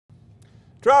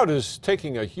Drought is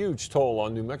taking a huge toll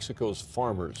on New Mexico's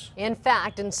farmers. In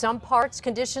fact, in some parts,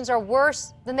 conditions are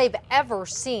worse than they've ever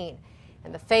seen.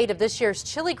 And the fate of this year's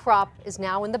chili crop is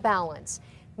now in the balance.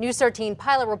 News 13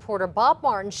 pilot reporter Bob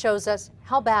Martin shows us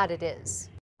how bad it is.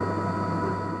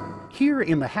 Here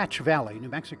in the Hatch Valley, New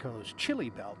Mexico's chili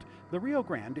belt, the Rio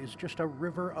Grande is just a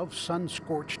river of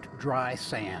sun-scorched dry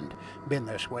sand. Been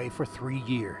this way for 3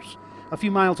 years. A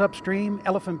few miles upstream,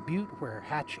 Elephant Butte, where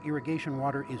Hatch irrigation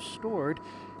water is stored,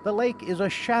 the lake is a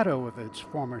shadow of its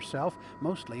former self,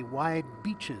 mostly wide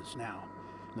beaches now.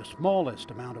 The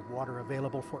smallest amount of water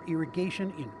available for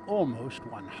irrigation in almost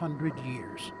 100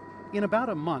 years. In about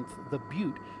a month, the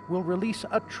Butte will release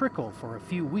a trickle for a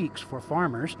few weeks for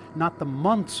farmers, not the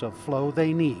months of flow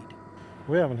they need.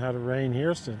 We haven't had a rain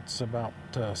here since about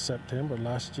September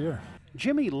last year.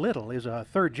 Jimmy Little is a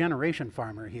third-generation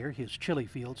farmer here. His chili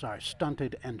fields are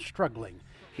stunted and struggling.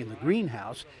 In the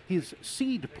greenhouse, his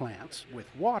seed plants with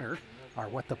water are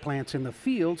what the plants in the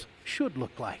fields should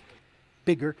look like.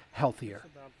 Bigger, healthier.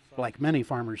 Like many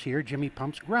farmers here, Jimmy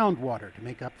pumps groundwater to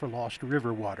make up for lost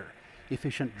river water.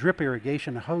 Efficient drip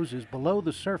irrigation hoses below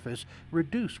the surface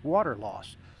reduce water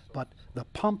loss. But the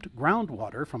pumped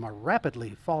groundwater from a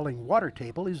rapidly falling water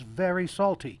table is very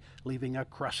salty, leaving a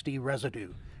crusty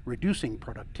residue, reducing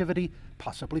productivity,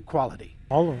 possibly quality.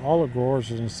 All the growers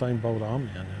are in the same boat I'm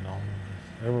in,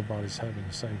 Everybody's having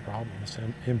the same problem. It's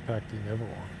impacting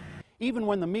everyone. Even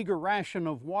when the meager ration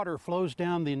of water flows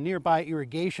down the nearby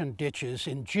irrigation ditches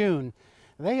in June,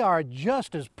 they are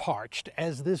just as parched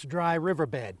as this dry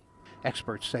riverbed.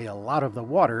 Experts say a lot of the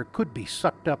water could be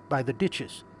sucked up by the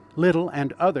ditches. Little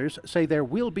and others say there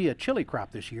will be a chili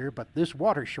crop this year, but this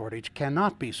water shortage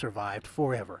cannot be survived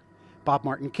forever. Bob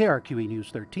Martin, KRQE News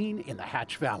 13 in the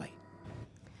Hatch Valley.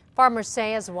 Farmers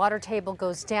say as the water table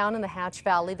goes down in the Hatch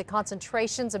Valley, the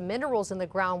concentrations of minerals in the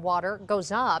groundwater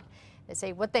goes up. They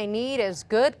say what they need is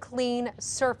good, clean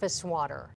surface water.